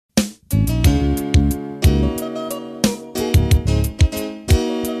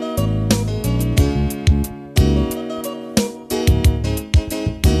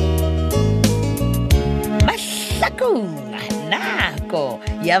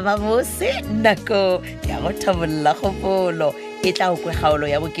ya ba bose nako ya go thabolla kgopolo e tla o kwe kgaolo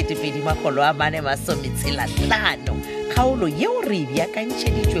ya bo-2045 kgaolo yeo re e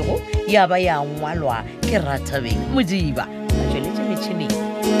beakantšheditšwego ya ba ya ngwalwa ke Rathabeng Modiba matšweletše metšhineng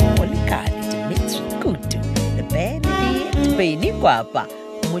go lekane Dimitri Kutu le Benedict Beny Kwapa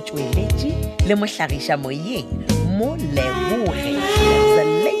motšweletši le mohlagiša moyeng mo Leboge the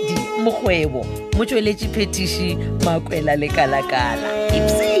lady mokgwebo motšweletši phetiši Makwela le Kalakala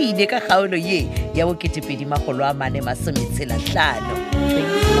ipsene ka kgaolo ye ya bo-2045 2465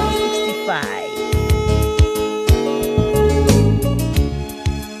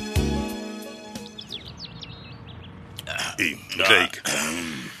 Drake.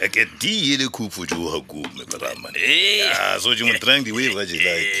 Ek het die hele koep voor jou gekoop met Raman. Ja, zo je moet drank die way wat je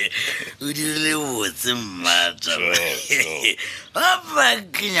like. O dirile botse mmata. Apa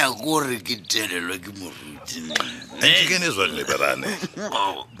kenya gore ke telelwa ke moruti. En ke ne zo le berane.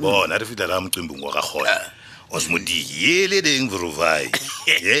 Bona re fitla la mcimbi ngwa ga khona. Osmodi hele ding vruvai.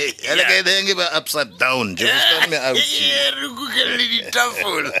 Ye, ele ke ding ba upside down. Je verstaan me out. Re go ke le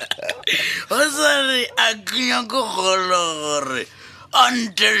ditafola. O sare a kenya go gore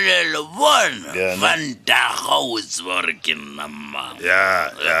Antelele bona vandaga o tsware ke nna Ja.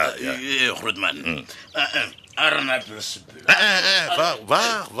 Grootman arna persipela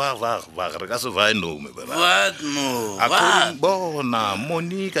Va re ka se va no me ba. Wat mo Akon bona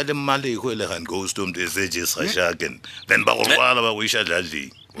Monica le Mmalo go le gan ghost home de sejes gashaken. Then ba go rwala ba go isha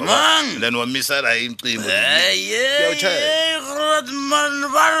dlali. Man Then wa misa ra imcimo. Grootman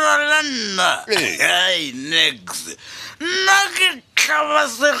valalana hey next Nake tlaba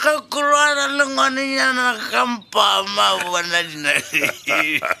se khakulwana le ngwanenyana kampa ma bona dina.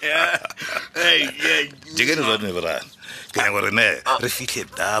 Jigene zo ne bra. Ke ngore ne re fitlhe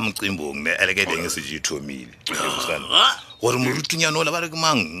ta mcimbong ne ele ke ding se jithomile. Gore morutinyana o le ba re ke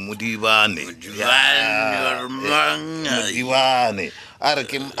mang Modibane. Modibane. Are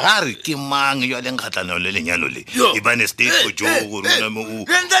ke mang yo le nkgatlana le lenyalo le e bane state go jo go rona mo o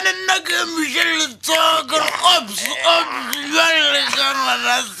Ntsane nna ke Michelle Tsoko ops ya le kana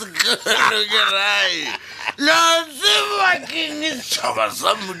la sekolo ke rai la tseba ke ni tshaba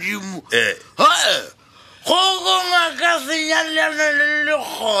sa modimo Kgokong ka senyalana le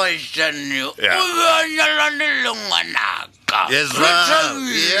khoshane o beanyalane le ngwanaka Yes,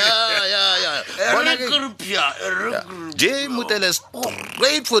 yeah. Bona ke rupia Je mutele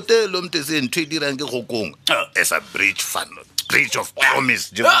straight for the lomte se ntwe dirang ke Kgokong as a bridge of promise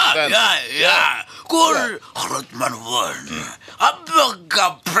je yeah cool Grootman one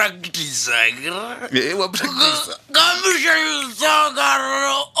abga practice wa practice Michelle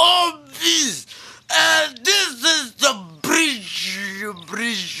Tsoko obvious this is the bridge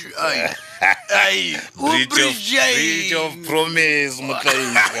bridge of promise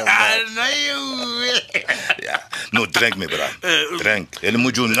no drink me bra drink el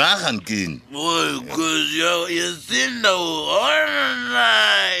mujun na hankin cuz you see no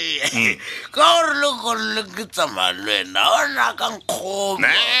Carlo con le kitsamalo na ona ka nkgomo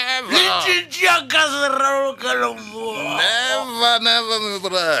Litjia ka seraro ka lo never me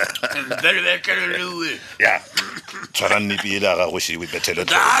bra ya tshwarang ni pila ga go shi we betelo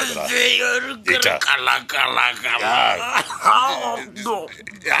kala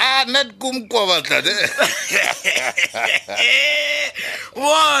net kum ko batla de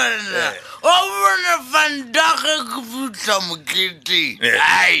Bona bona vandag ke futla mokete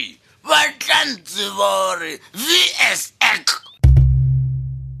ai ba tlantse bore VSX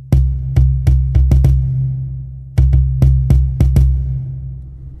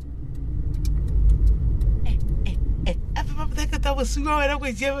That was so I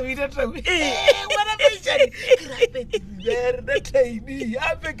was never in a trouble. What a vision! That tiny,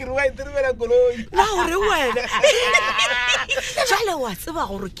 I think right through a colony. Now, Jala was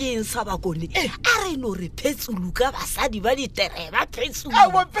about Rokin Sabaconi. I know repeats to look up a saddy body terror. I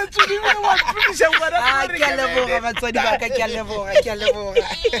want to do what I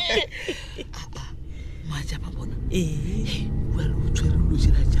Mamabona.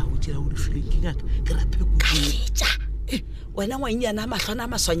 Well, wena ngwanyana mahlona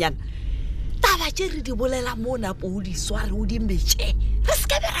masonyana taba tše re di bolela mona po di sware o di metse re se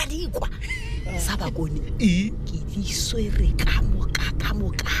ka bera dikwa Sabakoni ke di swere ka moka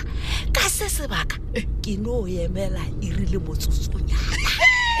ka se sebaka ke no yemela irile motsotsonyana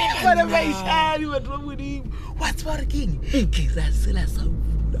What ba ishali wa tlo what's working ke ra sela sa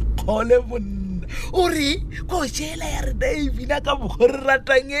bula khole bonna uri go jela ya re David ka bogore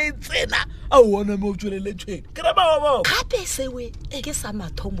ratang e tsena a ona mo tšwelele tšhwene ke ra bao gape sewe ke sa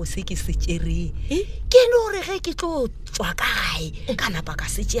mathomo se ke se tšereng ke no re ge ke tlo tswa ka gae ka napa ka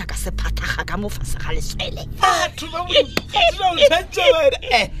se tšea ka se phathaga ka mofase ga leswele batho ba tshwantse wena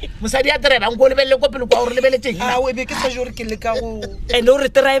mosadi a tereba nko lebelele ko pele kwa gore lebeletseng a o ebe ke sa jore ke le ka go ene o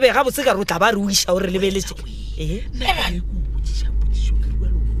re drive ga botse ka re o tla ba re o isa o re lebeletse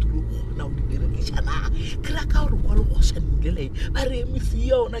kra ka gore kwa legoshanile ba re emisi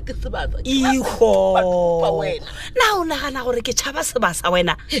yona ke sebasa iho na o nagana gore ke tšhaba seba sa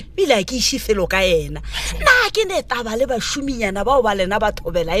wena bile a ke iše felo ka ena na ke ne taba le bašominyana bao ba lena ba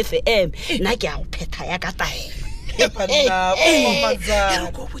thobela FM nna ke a go phetha ya ka taela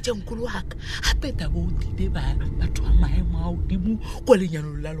ko botsenkolo waka gape tabo o dile batho ba maemo a odimo kwa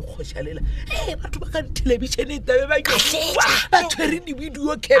lenyalong la lekgošalela batho ba ka dithelebishene tabe ba tshwere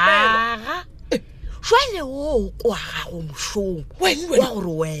dibidio kemela jwale o kwa gago mošomo wa gore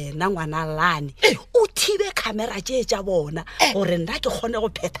wena ngwana lane o thibe camera tše tša bona gore nna ke kgone go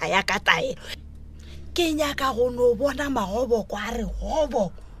phetha ya ka taelo ke nyaka go no bona magobo kwa re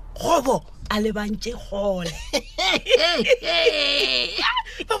gobo a lebantše gole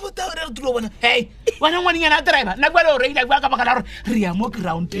ba bota gore re tulo bona wena ngwanenyana a driver nna kwale o reila kwa ka baka la gore re ya mo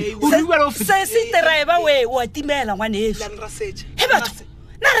ground se se driver we o a timela ngwaneso he batho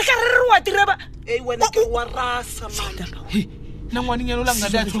na re ka re wa direba wena ke wa rasa na ngwanenyana o la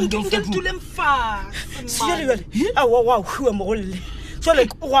ngada tule mfase wa hua mo golle jole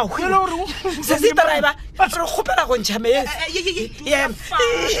wa hua se se driver re khopela go ntšha me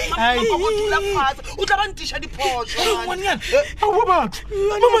o tla ba ntisha diphoso ngwanenyana a bo batho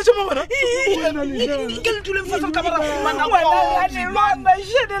mama se mama ke le tule mfase ka bara mana wa ne wa ba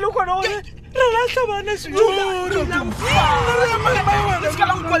shene le khona gore re la tlhabana se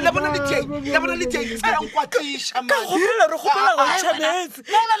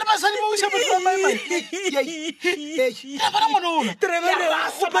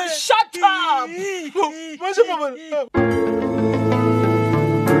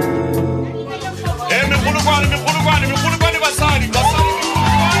megolokwane basadi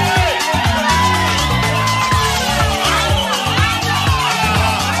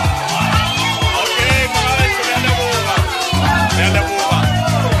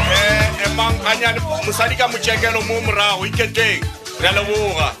mosadi ka motšekelo mo morago iketleng re a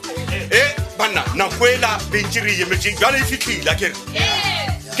leboga banna nakoela bentši re emetseng jale e fitlhile kere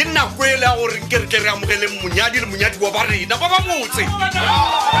ke nakoela gore nkere ke re amogele monyadi le monyadi wa ba rena ba ba botse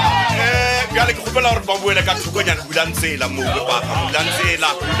bjale ke kgopela gore ba boele ka thokonyana bulantsela moo papa bulantsela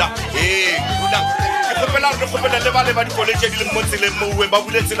bula ke kgopela le bale ba dikoletse di le mo tseleng moue ba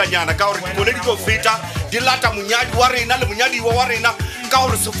buletselanyana ka gore dikole di tlo feta di lata monyadi wa rena le monyadiwa wa rena ka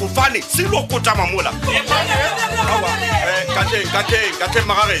gore sefofane se lo kota mamola ka teng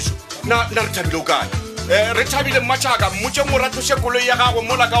magageso na re thabile o kae re thabile mmatšhaka mmotse moratose koloi ya gago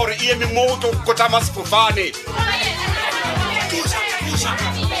mola ka gore e eme mo o tlo kotama sefofane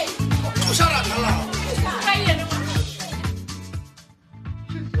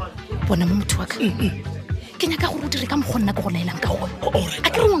bona mo motho wa ka ke nyaka gore o dire ka mokgonna ke go laelang ka gone a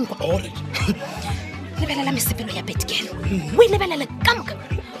ke re wankwa lebelela mesepelo ya Badgirl o e lebelele ka moka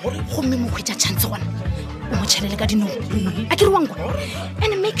gomme mo hwetša chance gona o mo tšhelele ka dinong a ke re wankwa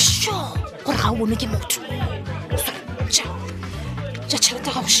and make sure gore ga o bone ke motho tša tšhelete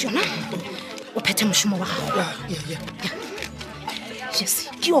ga go šiona o phethe mošomo wa gago yes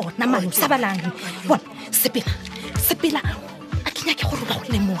ke yona mano sa balang bona sepela a ke nyake gore ba go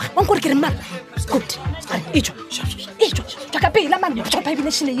lemoga wanko gore ke re mmala good etswa tšwa ka pela mano tšwa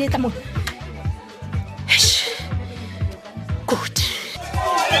paebile šile ye tla mone good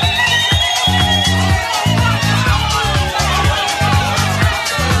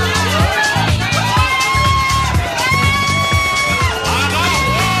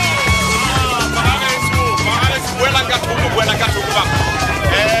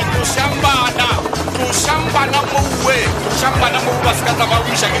Shambana mo ba ska ta ba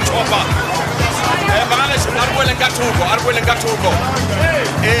wisha ke chopa magale se a re ka thoko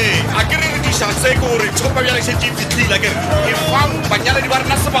a ke re di sha se go re chopa ya le se difitlila ke e fam banyala di ba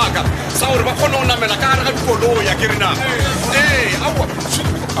rena sebaka sa gore ba kgona o namela ka gare ga dikoloi ya ke rena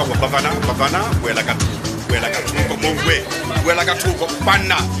awa bavana wela ka thoko mo wela ka thoko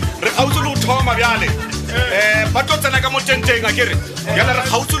banna re gautse le go thoma bjale ba tlo tsena ka mo tenteng a kere yala re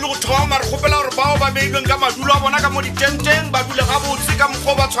gautse le go thoma re kgopela gore bao ba beilweng ka madulo a bona ka mo ditenteng ba dule gabotse ka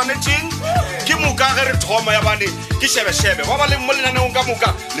mokgwa ba tshwanetseng ke moka ge re thoma ya bane ke shebeshebe ba ba leng mo lenaneong ka moka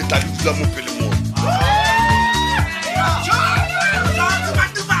le tla le dula mo pele moo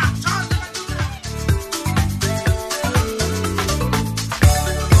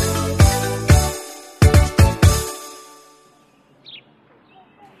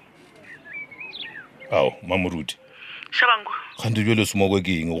Mamoruti. Shabango. Kgante jwale semoko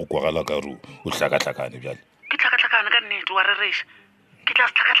ke eng go kwagala ka ru o hlakahlakane bjale. Ke tlhakatlhakane ka nnete wa reresha. Ke tla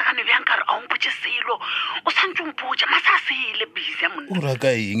se tlhakatlhakane bjang ka re a o mpotše selo. O santse o mpotša masa sele busy monna. O ra ka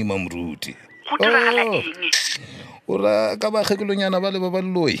eng Mamoruti? Go diragala eng? O ra ka ba kgekolonyana ba le ba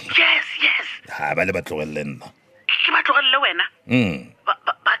baloi. Yes. Ha ba le ba tlogelle nna. Ke ba tlogelle wena.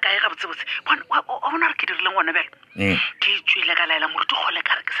 Ba kae ga botsebotse. O bona re ke dirile ngwana bjalo. Ke tswile ka laela moruti gole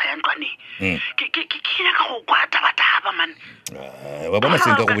ka re ke sa ya ntlwaneng. Ke nyaka go kwa taba man. Ba bona se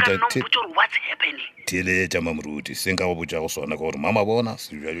nka go botša what's happening. Theeletša Mamoruti se nka go botša go sona ka gore Mamabona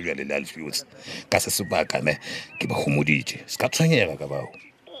se bjalebjale le Alfios ka se sebaka ne ke ba homoditše se ka tshwenyega ka bao.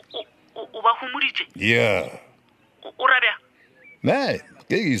 O ba homoditše? Yeah. O rabja? Ne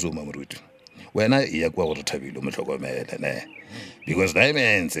ke iso Mamoruti wena e ya kwa gore Thabile o motlhokomele ne because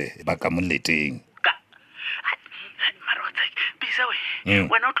diamonds ba ka moleteng.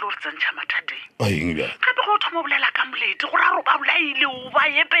 Wena o tlo re tsantšha mathateng. Eng bjale? Gape go thoma bolela ka molete gore a ro ba bolaile o ba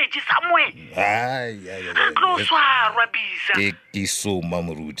epetse somewhere. A tlo swarwa Bizza. Ke so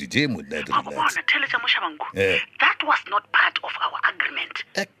Mamoruti je monate relax. Bona theletša mo Shabango. That was not part of our agreement.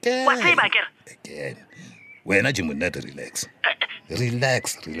 Wa tseba kere? Again. Wena je monate relax.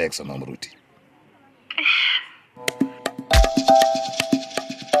 Relax Mamoruti.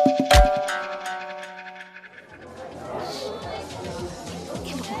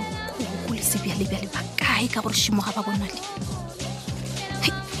 Sebjalebjale ba kae ka gore šimo ga ba bonale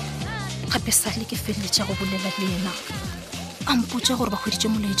gape sale ke feleletša go bolela le ena a mpotša gore ba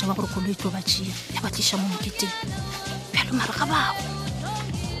hweditše molaetša wa gore koloi tlo ba tšea ya ba tliša mo moketeng bjalo mare ga bago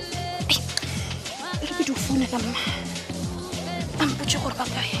re ke di o founela mma a mpotše gore ba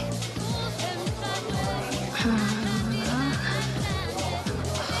kae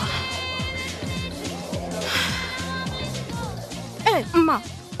mma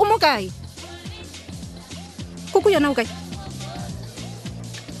o mo kae Koko yona o kae?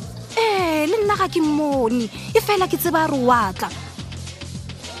 Le nna ga ke mmone e fela ke tseba re wa tla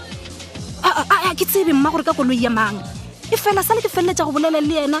ke tsebe mma gore ka koloi ya mang e fela sale ke feleletša go bolela le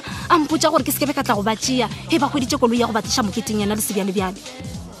yena a mpotša gore ke sekebe ka tla go ba tšea he ba hweditše koloi ya go batliša moketeng yena le Sebjalebjale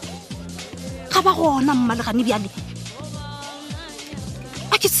ga ba gona mma le gane bjale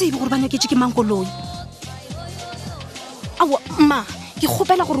a ke tsebe gore ba nyaketše ke mang koloi aowa mma ke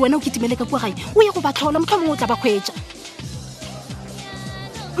kgopela gore wena o ketimele ka kua gae o ye go ba tlhola motlho mongwe o tla ba kgwetša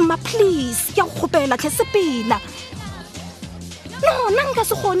mma please ke a go kgopela tlhe sepela no nna nka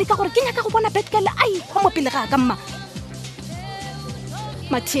se kgone ka gore ke nyaka go bona Badgirl a ikgwa mo pele ga ka mma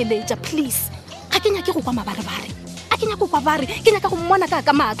matheeletša please ga ke nyake go kwa mabarebare a ke nyaka go kwa bare ke nyaka go mmona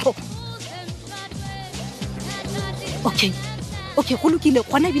ka matlho okay go lokile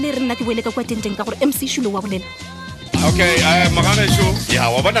gona ebile re nna ke boele ka kwa tenteng ka gore MC Shulo wa bolela. Okay, magagesho ya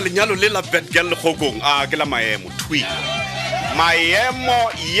wa bona lenyalo le la Badgirl le Kgokong ke la maemo twi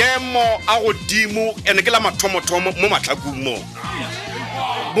yemo a godimo ene ke la mathomo mo matlakung mo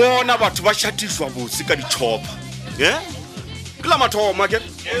bona batho ba shatiswa botse ka ditšhopa ke la mathomo ke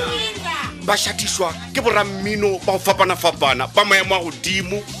ba shatiswa ke borammino ba go fapana ba maemo a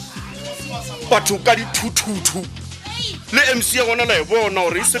godimo batho ka dithuthutu le MC ya gona la e bona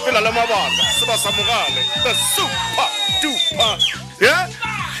gore e sepela le mabaka se ba samogale the super duper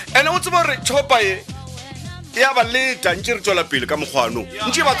ene o tseba gore chopa e ya ba leta ntse re tswela pele ka mokgwano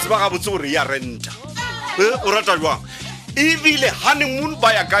ntse ba tseba ga botse gore ya renta o rata jwang ebile honeymoon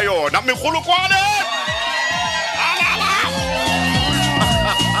ba ya ka yona megolo kwane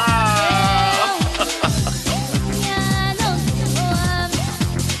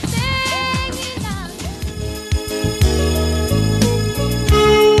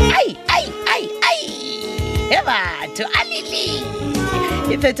batho a lele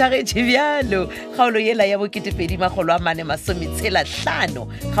e phethagetše bjalo kgaolo yela ya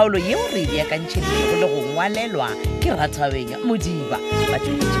bo2,450 kgaolo yeo re beakantšheditšego le go ngwalelwa ke Rathabeng Modiba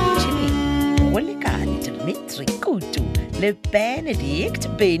batsweletšeng go lekane Dimitri Kutu le Benedict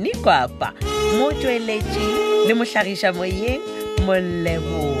Beny Kwapa motsweletši le mohlagiša moyeng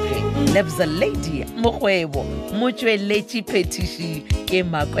Moleboge Lebza Lady Mokgwebo motsweletši phetiši ke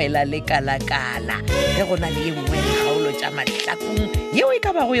Makwela le Kalakala ge go na le ye nngwe kgaolo tša mahlakong yeo e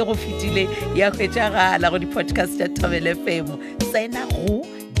ka bago ye go fetile ya hwetšagala go di-podcast tša Thobel FM tsena go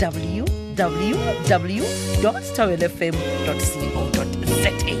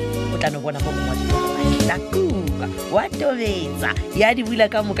www.thobelfm.co.za o tla no bona mo mongwadilo go mahlakong wa tobetsa ya di bula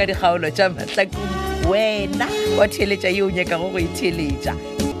ka moka dikgaolo tša mahlakong wena wa theeletša yeo nyakago go itheeletša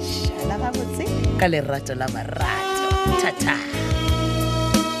šala gabotse ka lerato la marato thata